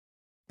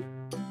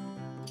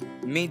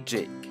Meet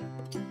Jake.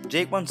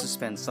 Jake wants to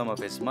spend some of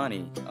his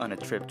money on a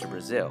trip to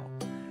Brazil,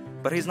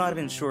 but he's not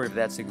even sure if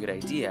that's a good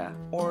idea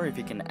or if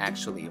he can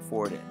actually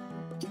afford it.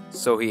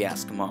 So he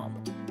asks Mom.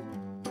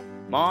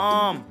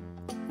 Mom!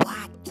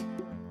 What?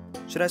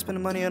 Should I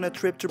spend money on a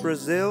trip to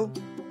Brazil?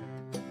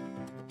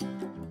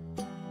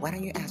 Why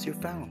don't you ask your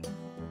phone?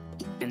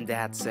 And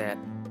Dad said,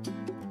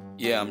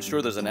 yeah, I'm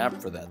sure there's an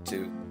app for that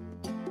too.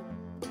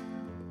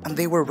 And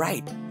they were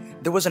right.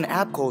 There was an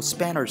app called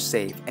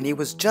SPENDorSAVE, and it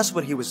was just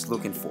what he was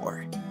looking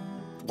for.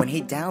 When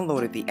he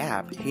downloaded the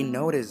app, he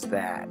noticed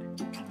that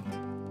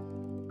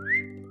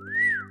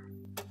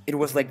it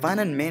was like Van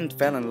and Mint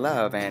fell in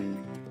love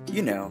and,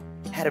 you know,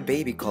 had a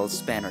baby called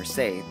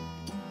SPENDorSAVE.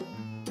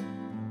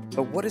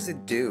 But what does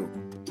it do?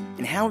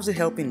 And how is it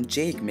helping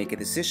Jake make a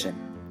decision?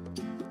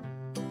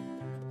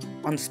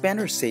 On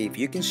SPENDorSAVE,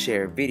 you can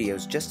share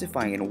videos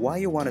justifying why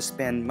you want to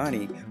spend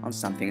money on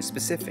something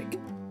specific.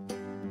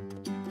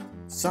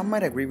 Some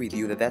might agree with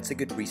you that that's a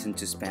good reason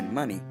to spend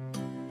money,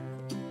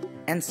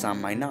 and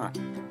some might not.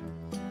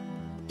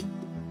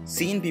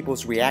 Seeing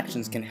people's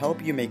reactions can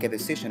help you make a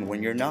decision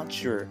when you're not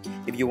sure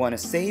if you want to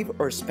save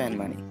or spend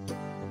money.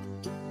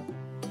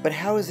 But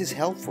how is this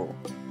helpful?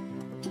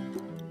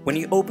 When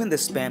you open the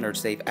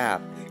SPENDorSAVE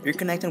app, you're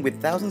connecting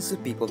with thousands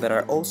of people that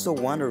are also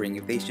wondering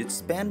if they should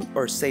spend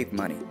or save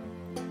money.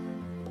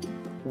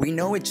 We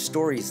know each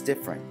story is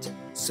different,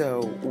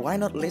 so why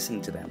not listen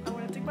to them? I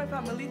want to take my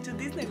family to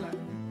Disneyland.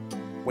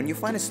 When you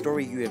find a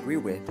story you agree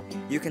with,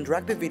 you can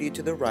drag the video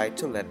to the right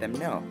to let them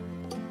know.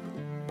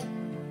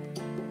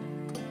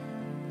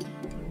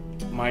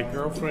 My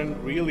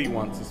girlfriend really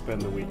wants to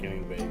spend the weekend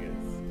in Vegas.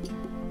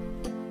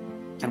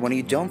 And when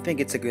you don't think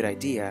it's a good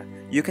idea,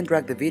 you can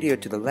drag the video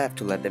to the left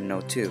to let them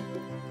know too.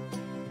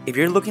 If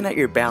you're looking at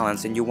your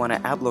balance and you want to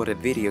upload a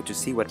video to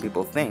see what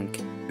people think,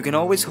 you can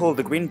always hold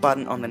the green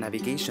button on the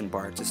navigation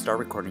bar to start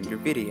recording your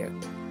video.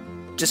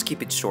 Just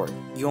keep it short,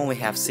 you only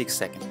have 6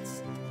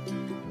 seconds.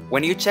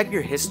 When you check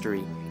your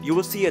history, you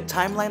will see a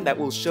timeline that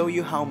will show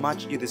you how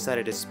much you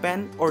decided to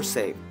spend or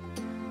save.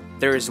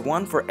 There is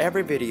one for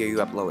every video you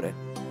uploaded.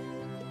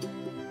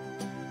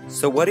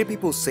 So what do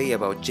people say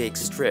about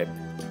Jake's trip?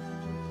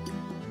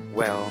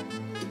 Well,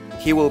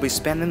 he will be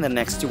spending the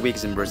next 2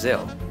 weeks in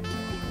Brazil.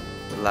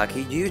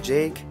 Lucky you,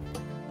 Jake.